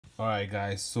Alright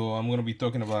guys, so I'm going to be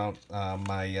talking about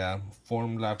my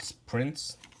Formlabs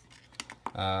prints.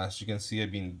 As you can see,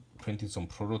 I've been printing some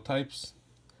prototypes,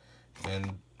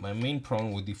 and my main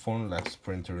problem with the Formlabs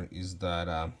printer is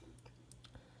that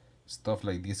stuff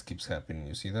like this keeps happening.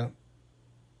 You see that?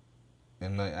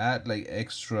 And I add like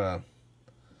extra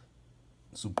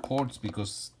supports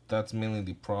because that's mainly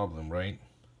the problem, right?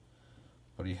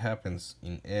 But it happens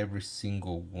in every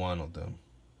single one of them.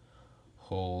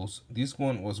 Holes. This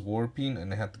one was warping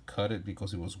and I had to cut it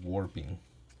because it was warping.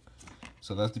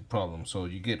 So that's the problem. So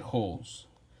you get holes.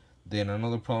 Then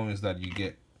another problem is that you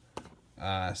get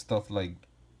stuff like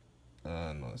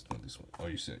no, it's not this one. Oh,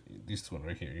 you see this one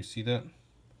right here. You see that?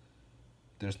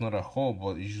 There's not a hole,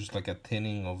 but it's just like a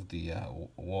thinning of the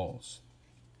walls.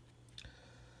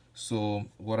 So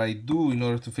what I do in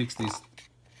order to fix these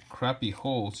crappy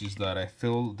holes is that I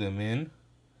fill them in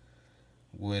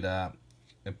with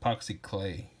epoxy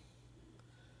clay,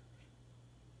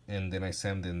 and then I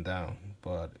sand them down.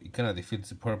 But it kind of defeats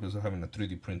the purpose of having a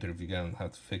 3D printer if you don't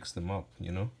have to fix them up,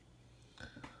 you know.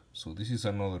 So this is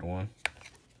another one.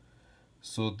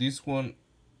 So this one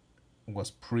was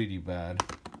pretty bad.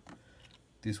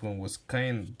 This one was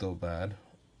kind of bad.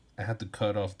 I had to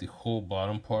cut off the whole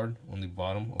bottom part on the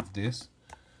bottom of this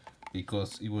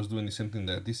because it was doing the same thing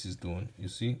that this is doing. You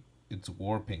see, it's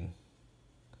warping.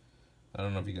 I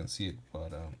don't know if you can see it,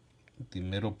 but the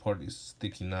middle part is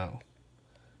sticking out.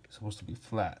 It's supposed to be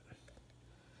flat,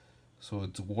 so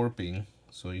it's warping.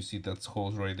 So you see that's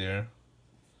holes right there.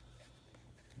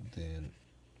 Then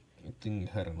I think it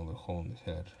had another hole in the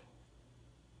head.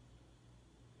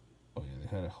 Oh yeah,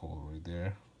 they had a hole right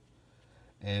there.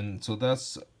 And so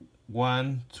that's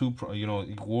one, two, you know,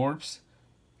 it warps,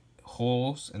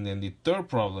 holes. And then the third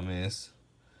problem is,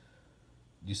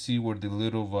 you see where the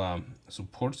little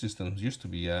support systems used to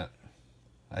be at.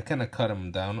 I kind of cut them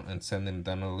down and sand them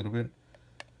down a little bit,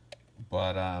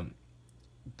 but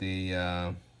they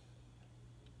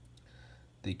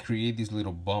create these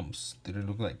little bumps. They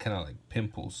look like kind of like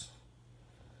pimples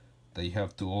that you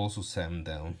have to also sand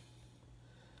down.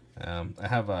 I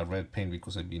have a red paint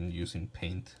because I've been using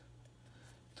paint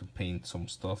to paint some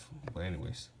stuff. But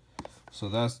anyways, so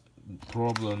that's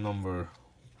problem number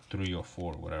 3 or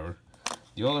 4, whatever.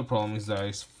 The other problem is that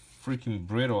it's freaking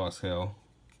brittle as hell.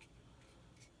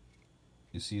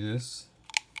 You see this?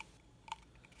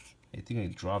 I think I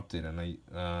dropped it and I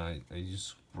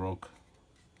just broke.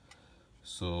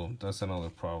 So that's another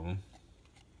problem.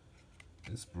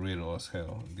 It's brittle as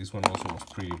hell. This one also was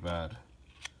pretty bad.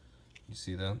 You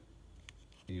see that?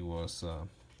 It was I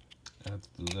had to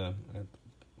do that.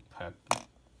 I had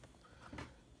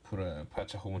to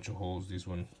patch a whole bunch of holes. This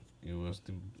one,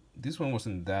 this one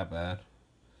wasn't that bad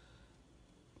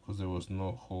because there was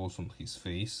no holes on his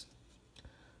face,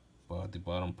 but the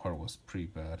bottom part was pretty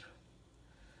bad.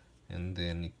 And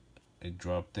then it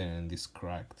dropped in and this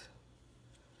cracked.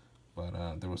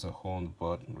 But there was a hole in the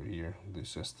butt right here.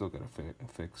 This I still gotta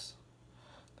fix.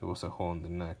 There was a hole in the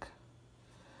neck.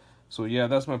 So yeah,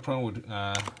 that's my problem with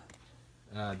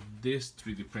this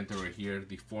 3D printer right here,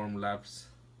 the Formlabs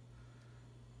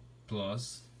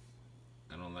Plus.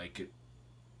 I don't like it.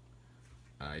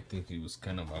 I think it was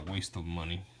kind of a waste of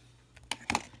money.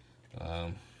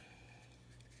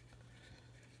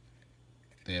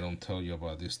 They don't tell you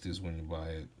about this when you buy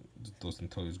it. It doesn't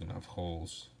tell you it's gonna have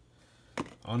holes.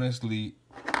 Honestly,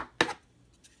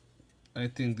 I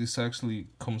think this actually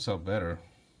comes out better.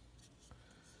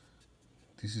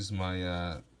 This is my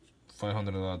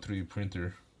 $500 3D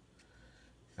printer,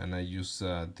 and I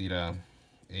did a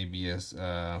ABS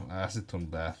acetone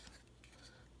bath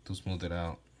to smooth it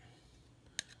out.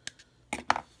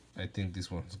 I think this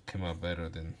one came out better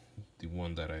than the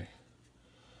one that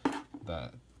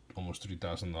almost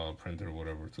 $3,000 printer or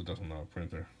whatever, $2,000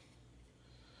 printer.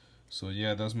 So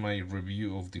yeah, that's my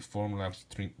review of the Formlabs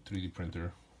 3D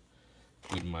printer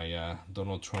with my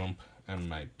Donald Trump and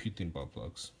my Putin butt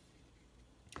plugs.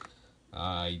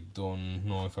 I don't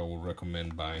know if I would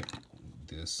recommend buying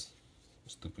this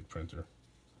stupid printer.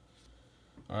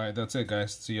 Alright, that's it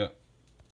guys. See ya.